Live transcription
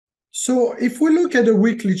So if we look at a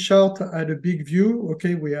weekly chart at a big view,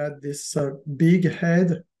 okay, we had this big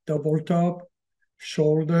head, double top,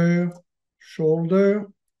 shoulder, shoulder,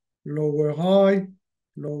 lower high,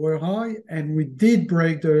 and we did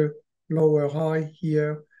break the lower high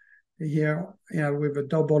here, with a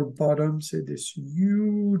double bottom, say this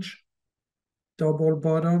huge double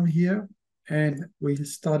bottom here, and we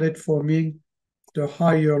started forming the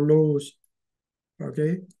higher lows,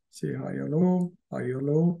 okay? See higher low, higher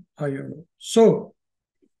low, higher low. So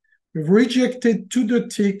we've rejected to the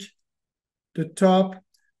tick the top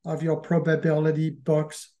of your probability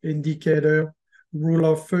box indicator rule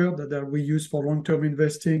of third that we use for long-term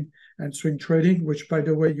investing and swing trading, which, by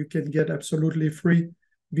the way, you can get absolutely free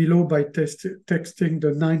below by texting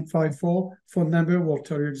the 954 phone number. We'll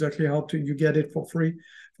tell you exactly how you get it for free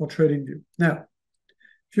for TradingView. Now,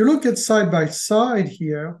 if you look at side by side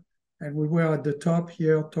here, and we were at the top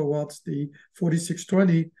here towards the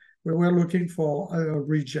 4620, we were looking for a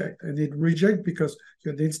reject. And it reject because you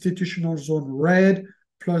had the institutional zone red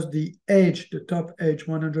plus the edge, the top edge,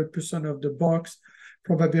 100% of the box,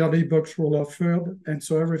 probability box rule of third. And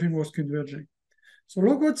so everything was converging. So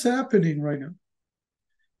look what's happening right now.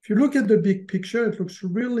 If you look at the big picture, it looks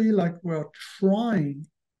really like we're trying,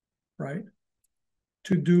 right,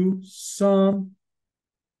 to do some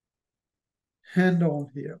handle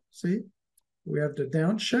here. See, we have the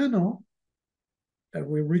down channel that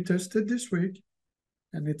we retested this week,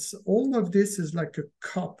 and it's all of this is like a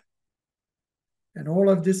cup, and all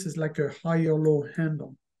of this is like a higher low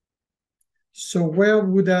handle. So where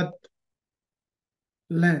would that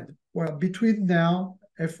land? Well, between now,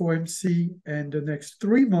 FOMC, and the next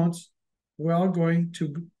 3 months, we are going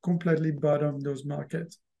to completely bottom those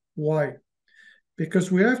markets. Why? Because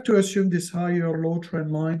we have to assume this higher low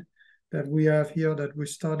trend line that we have here that we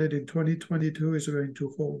started in 2022 is going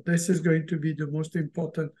to hold. This is going to be the most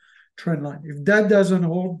important trend line. If that doesn't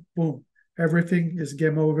hold, boom, everything is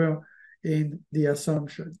game over in the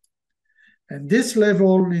assumption. And this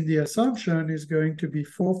level in the assumption is going to be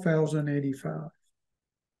 4,085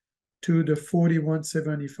 to the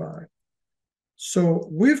 4175. So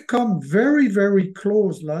we've come very, very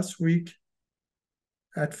close last week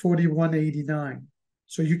at 4189.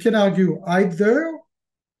 So you can argue either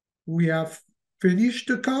we have finished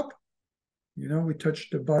the cup, we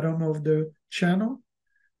touched the bottom of the channel,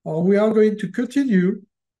 or we are going to continue,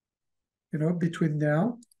 between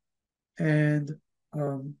now and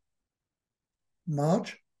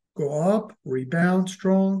March, go up, rebound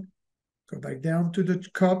strong, go back down to the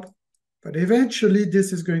cup. But eventually,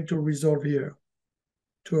 this is going to resolve here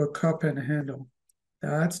to a cup and handle.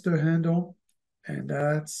 That's the handle, and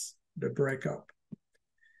that's the breakup.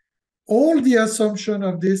 All the assumption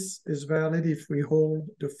of this is valid if we hold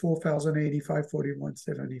the 4,085,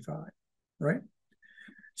 4175, right?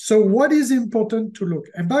 So what is important to look?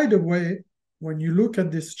 And by the way, when you look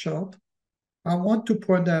at this chart, I want to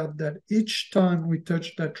point out that each time we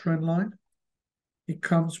touch that trend line, it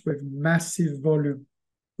comes with massive volume.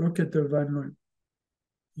 Look at the volume.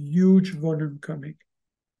 Huge volume coming.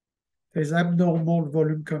 There's abnormal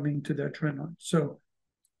volume coming to that trend line. So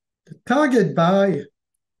the target buy,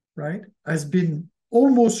 right, has been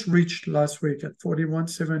almost reached last week at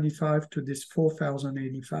 4175 to this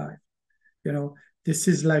 4,085. This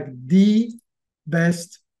is like the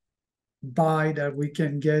best buy that we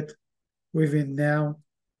can get within now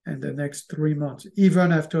and the next 3 months,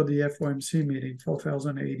 even after the FOMC meeting,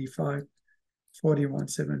 4,085,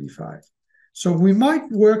 4175. So we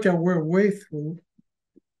might work our way through,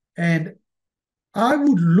 and I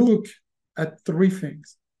would look at three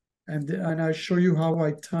things. And I show you how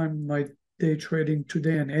I time my day trading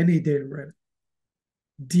today and any day, right?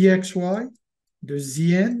 DXY, the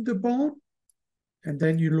ZN, the bond, and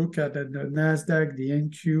then you look at the NASDAQ, the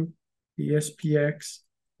NQ, the SPX,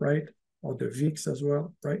 right? Or the VIX as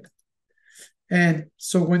well, right? And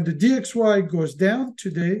so when the DXY goes down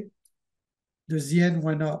today, the ZN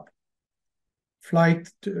went up.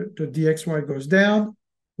 The DXY goes down,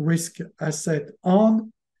 risk asset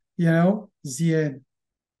on, ZN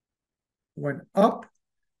went up,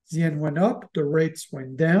 the rates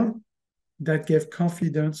went down. That gave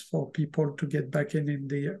confidence for people to get back in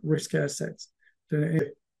the risk assets.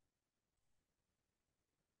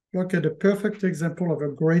 Look at a perfect example of a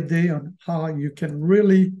great day on how you can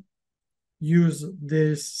really use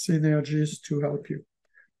these synergies to help you.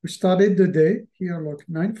 We started the day here, look,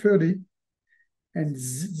 9:30, and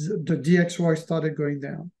the DXY started going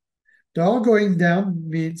down. The all going down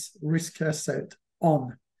means risk asset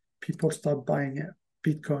on. People start buying it.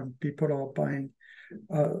 Bitcoin, people are buying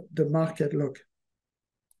the market. Look,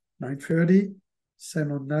 9:30,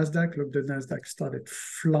 Same on NASDAQ. Look, the NASDAQ started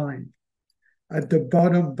flying. At the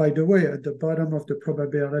bottom, by the way, at the bottom of the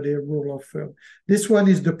probability rule of thumb. This one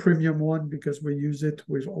is the premium one because we use it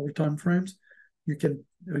with all time frames. You can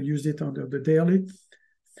use it under the daily.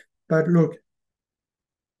 But look,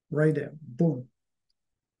 right there, boom.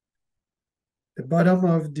 The bottom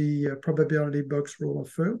of the probability box rule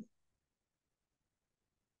of thumb.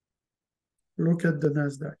 Look at the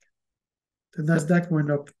NASDAQ. The NASDAQ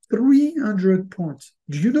went up 300 points.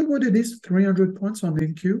 Do you know what it is? 300 points on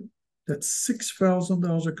NQ? That's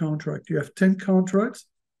 $6,000 a contract. You have 10 contracts,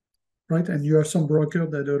 right? And you have some broker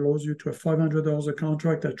that allows you to have $500 a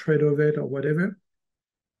contract at trade of it or whatever.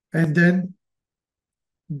 And then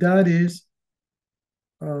that is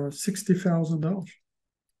 $60,000.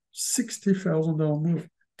 $60,000 move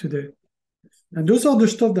today. And those are the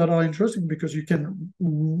stuff that are interesting because you can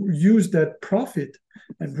use that profit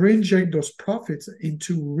and reinject those profits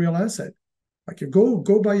into real asset. Like you go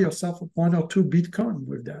buy yourself 1 or 2 Bitcoin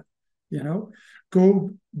with that.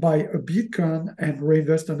 Go buy a Bitcoin and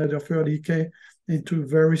reinvest another 30K into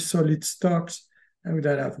very solid stocks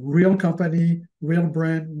that have real company, real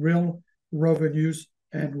brand, real revenues,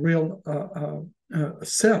 and real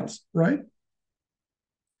sales, right?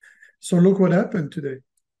 So look what happened today.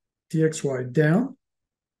 DXY down,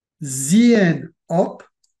 ZN up.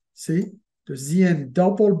 See, the ZN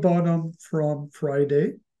double bottom from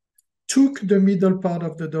Friday, took the middle part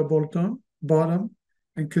of the double bottom,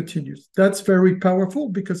 and continues. That's very powerful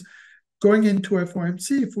because going into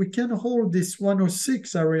FOMC, if we can hold this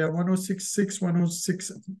 106 area,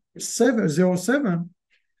 106.6, 106.07,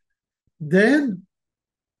 then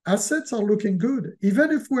assets are looking good.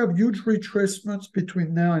 Even if we have huge retracements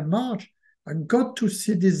between now and March, I got to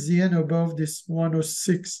see this ZN above this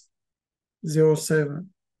 106.07.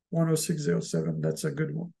 106.07, that's a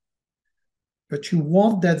good one. But you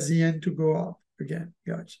want that ZN to go up again,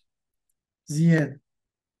 guys. ZN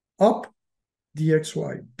up,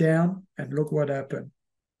 DXY down, and look what happened.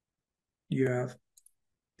 You have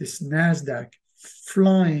this NASDAQ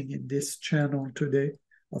flying in this channel today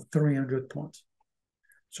of 300 points.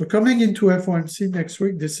 So coming into FOMC next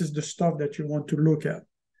week, this is the stuff that you want to look at.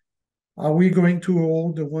 Are we going to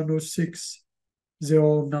hold the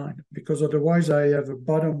 106.09? Because otherwise I have a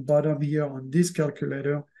bottom here on this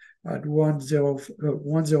calculator at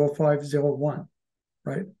 105.01,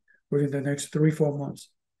 right? Within the next 3-4 months.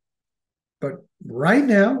 But right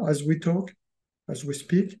now, as we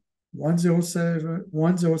speak,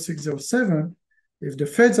 106.07, if the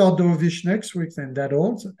Feds are dovish next week, then that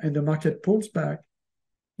holds, and the market pulls back,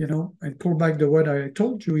 and pull back the what I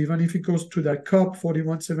told you, even if it goes to that cup,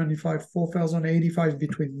 41.75, 4,085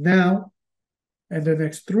 between now and the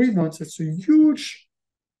next 3 months, it's a huge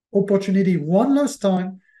opportunity one last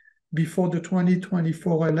time before the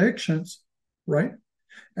 2024 elections, right?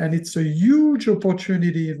 And it's a huge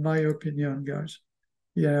opportunity, in my opinion, guys,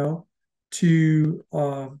 to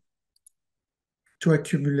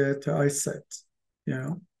accumulate assets,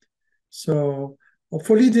 So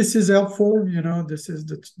hopefully this is helpful. This is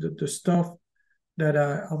the stuff that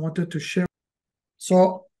I wanted to share.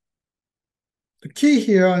 So the key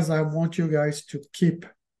here is I want you guys to keep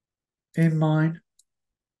in mind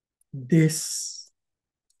this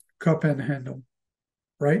cup and handle,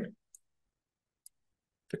 right?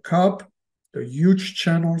 The cup, the huge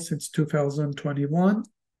channel since 2021.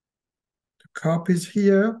 The cup is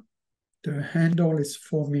here. The handle is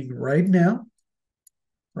forming right now,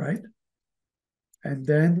 right? And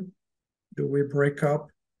then do we break up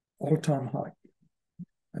all-time high?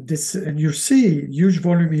 And you see huge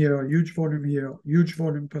volume here, huge volume here, huge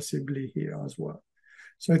volume possibly here as well.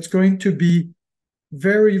 So it's going to be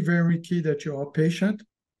very, very key that you are patient.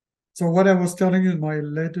 So what I was telling you in my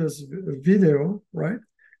latest video, right,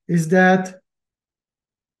 is that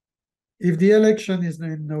if the election is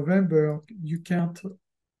in November, you count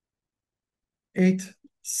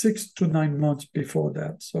 6 to 9 months before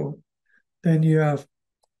that. So then you have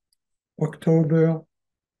October,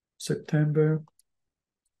 September,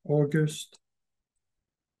 August,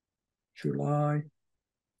 July,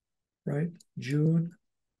 right? June,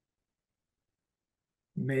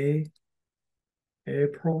 May,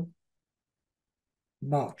 April,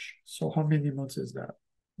 March. So how many months is that?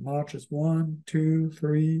 March is 1, 2,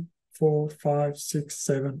 3, 4, 5, 6,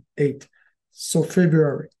 7, 8. So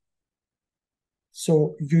February.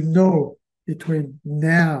 So between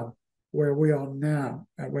now, where we are now,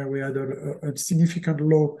 and where we had a significant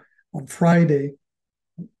low on Friday,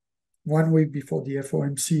 1 week before the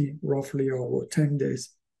FOMC, roughly, or 10 days.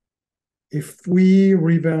 If we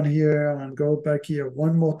rebound here and go back here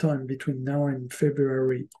one more time between now and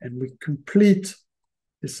February, and we complete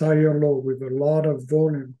this higher low with a lot of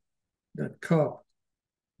volume, that cup,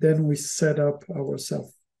 then we set up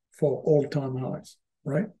ourselves for all-time highs,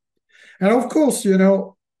 right? And of course,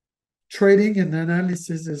 trading and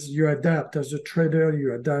analysis is you adapt. As a trader,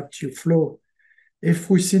 you adapt, you flow. If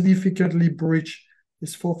we significantly breach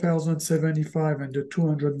this 4,075 and the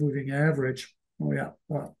 200 moving average, oh yeah,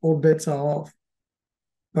 well, all bets are off.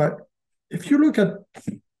 But if you look at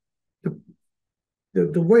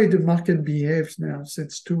the way the market behaves now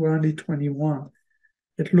since 2021,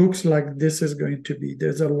 it looks like this is going to be.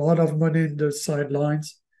 There's a lot of money in the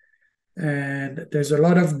sidelines, and there's a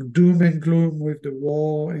lot of doom and gloom with the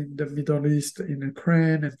war in the Middle East, in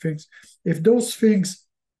Ukraine, and things. If those things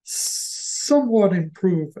somewhat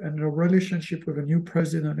improve and the relationship with a new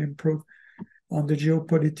president improve on the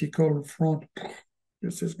geopolitical front,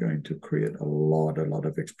 this is going to create a lot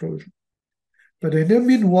of explosion. But in the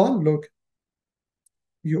meanwhile, look,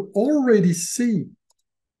 you already see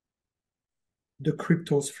the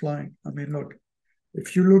cryptos flying. I mean, look,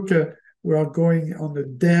 if you look at, we are going on the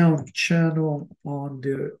down channel on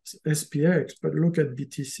the SPX, but look at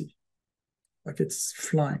BTC. Like it's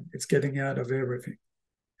flying, it's getting out of everything.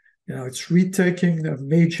 It's retaking a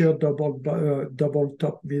major double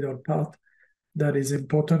top middle path that is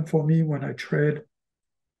important for me when I trade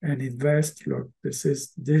and invest. Look, this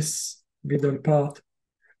is this middle path.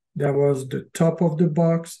 That was the top of the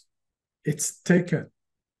box. It's taken.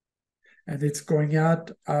 And it's going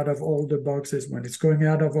out of all the boxes. When it's going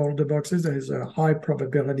out of all the boxes, there is a high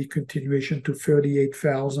probability continuation to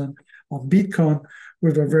 38,000 on Bitcoin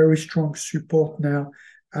with a very strong support now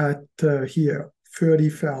at here,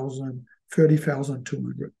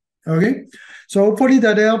 30,200. Okay, so hopefully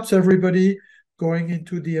that helps everybody going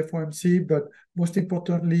into the FOMC. But most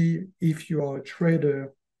importantly, if you are a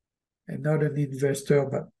trader and not an investor,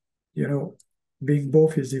 but being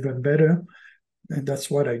both is even better. And that's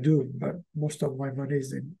what I do. But most of my money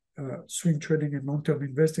is in swing trading and long-term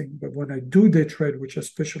investing. But when I do day trade, which I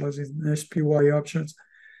specialize in SPY options,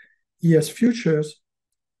 ES futures,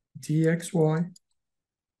 DXY,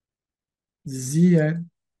 ZN,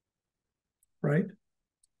 right?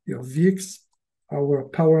 Your VIX, our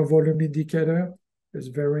power volume indicator is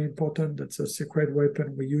very important. That's a secret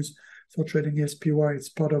weapon we use for trading SPY. It's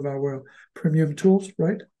part of our premium tools,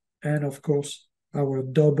 right? And of course, our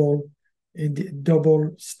double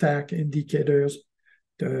stack indicators,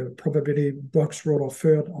 the probability box roll of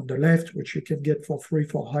third on the left, which you can get for free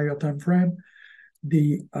for higher time frame,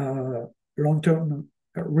 the long-term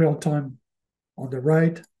real time on the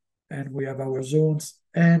right, and we have our zones,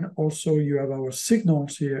 and also you have our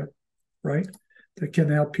signals here, right, that can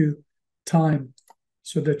help you time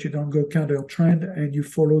so that you don't go counter trend and you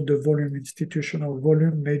follow the volume, institutional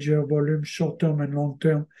volume, major volume, short-term and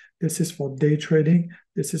long-term. This is for day trading.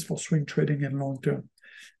 This is for swing trading and long-term.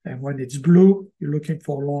 And when it's blue, you're looking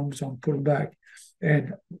for longs on pullback.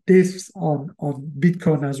 And this on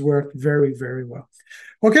Bitcoin has worked very, very well.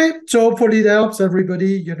 Okay, so hopefully that helps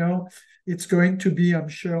everybody. It's going to be, I'm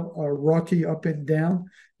sure, a rocky up and down.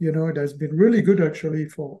 It has been really good actually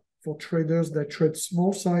for traders that trade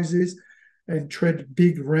small sizes and trade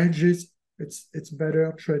big ranges. It's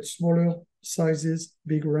better trade smaller sizes,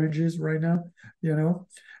 big ranges right now,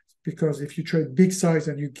 because if you trade big size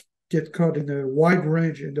and you get caught in a wide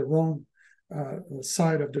range in the wrong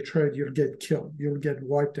side of the trade, you'll get killed. You'll get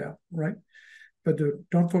wiped out, right? But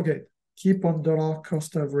don't forget, keep on dollar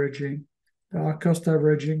cost averaging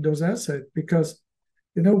those assets, because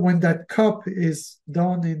when that cup is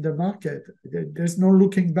done in the market, there's no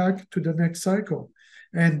looking back to the next cycle.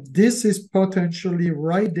 And this is potentially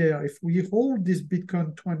right there. If we hold this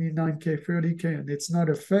Bitcoin 29K, 30K, and it's not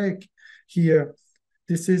a fake here,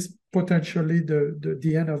 this is potentially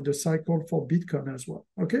the end of the cycle for Bitcoin as well.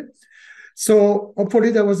 Okay. So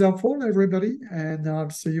hopefully that was helpful, everybody. And I'll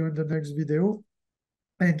see you in the next video.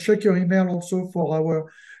 And check your email also for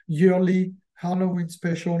our yearly Halloween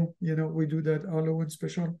special. We do that Halloween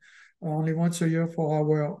special only once a year for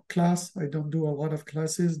our class. I don't do a lot of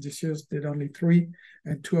classes. This year did only 3,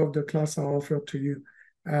 and 2 of the class are offered to you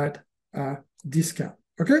at a discount.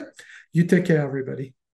 Okay? You take care, everybody.